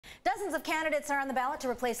Dozens of candidates are on the ballot to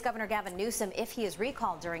replace Governor Gavin Newsom if he is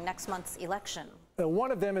recalled during next month's election.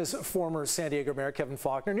 One of them is former San Diego Mayor Kevin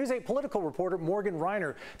Faulconer. News 8 political reporter Morgan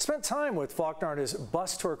Reiner spent time with Faulconer on his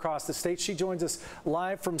bus tour across the state. She joins us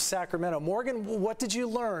live from Sacramento. Morgan, what did you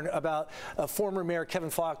learn about former Mayor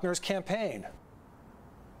Kevin Faulconer's campaign?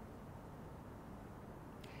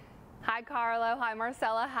 Hi, Carlo. Hi,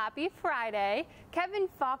 Marcella. Happy Friday. Kevin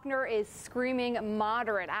Faulconer is screaming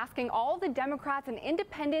moderate, asking all the Democrats and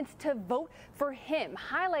independents to vote for him,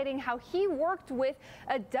 highlighting how he worked with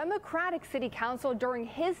a Democratic city council during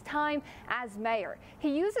his time as mayor.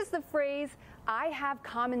 He uses the phrase, "I have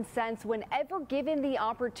common sense," whenever given the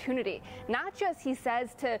opportunity. Not just, he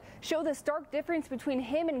says, to show the stark difference between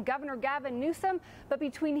him and Governor Gavin Newsom, but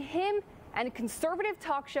between him and conservative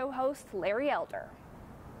talk show host Larry Elder.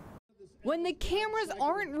 When the cameras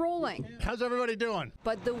aren't rolling. How's everybody doing?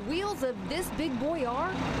 But the wheels of this big boy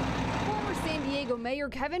are. Former San Diego Mayor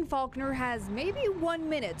Kevin Faulconer has maybe 1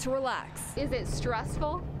 minute to relax. Is it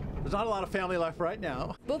stressful? There's not a lot of family life right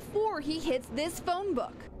now. Before he hits this phone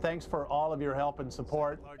book. Thanks for all of your help and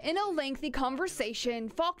support. In a lengthy conversation,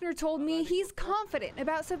 Faulconer told me he's confident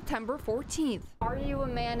about September 14th. Are you a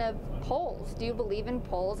man of polls? Do you believe in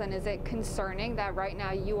polls? And is it concerning that right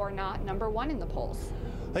now you are not #1 in the polls?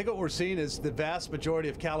 I think what we're seeing is the vast majority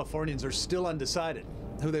of Californians are still undecided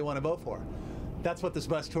who they want to vote for. That's what this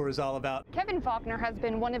bus tour is all about. Kevin Faulconer has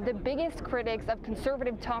been one of the biggest critics of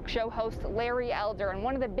conservative talk show host Larry Elder, and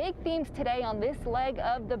one of the big themes today on this leg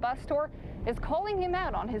of the bus tour is calling him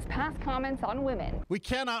out on his past comments on women. We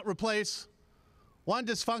cannot replace one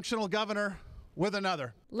dysfunctional governor with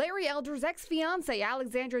another. Larry Elder's ex-fiancée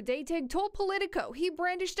Alexandra Datig told Politico he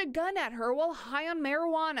brandished a gun at her while high on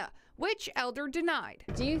marijuana, which Elder denied.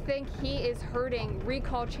 Do you think he is hurting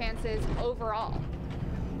recall chances overall?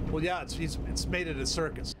 Well, yeah, it's made it a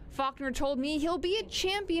circus. Faulconer told me he'll be a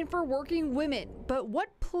champion for working women, but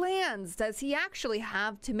what plans does he actually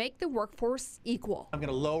have to make the workforce equal? I'm going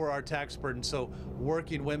to lower our tax burden so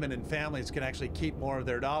working women and families can actually keep more of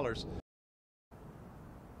their dollars.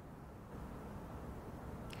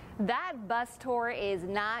 That bus tour is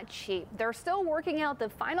not cheap. They're still working out the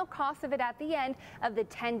final cost of it at the end of the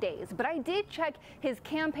 10 days. But I did check his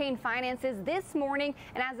campaign finances this morning,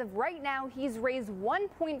 and as of right now, he's raised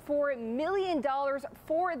 $1.4 million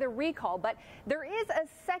for the recall. But there is a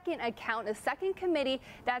second account, a second committee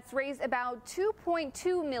that's raised about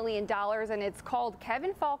 $2.2 million, and it's called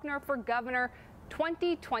Kevin Faulconer for Governor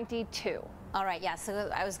 2022. All right, yeah,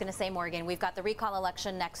 so I was going to say, Morgan, we've got the recall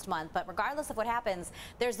election next month, but regardless of what happens,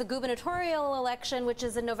 there's the gubernatorial election, which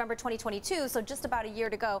is in November 2022, so just about a year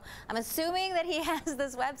to go. I'm assuming that he has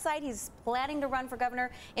this website. He's planning to run for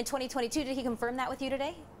governor in 2022. Did he confirm that with you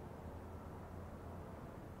today?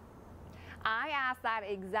 I asked that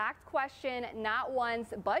exact question not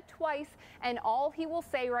once but twice, and all he will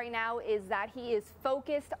say right now is that he is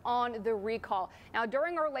focused on the recall. Now,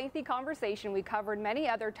 during our lengthy conversation, we covered many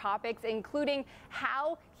other topics, including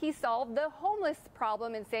how he solved the homeless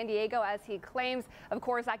problem in San Diego, as he claims. Of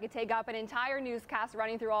course, I could take up an entire newscast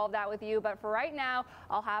running through all of that with you, but for right now,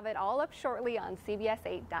 I'll have it all up shortly on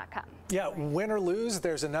CBS8.com. Yeah, win or lose,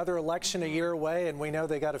 there's another election a year away, and we know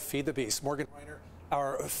they got to feed the beast. Morgan Reiner,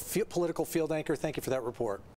 our political field anchor, thank you for that report.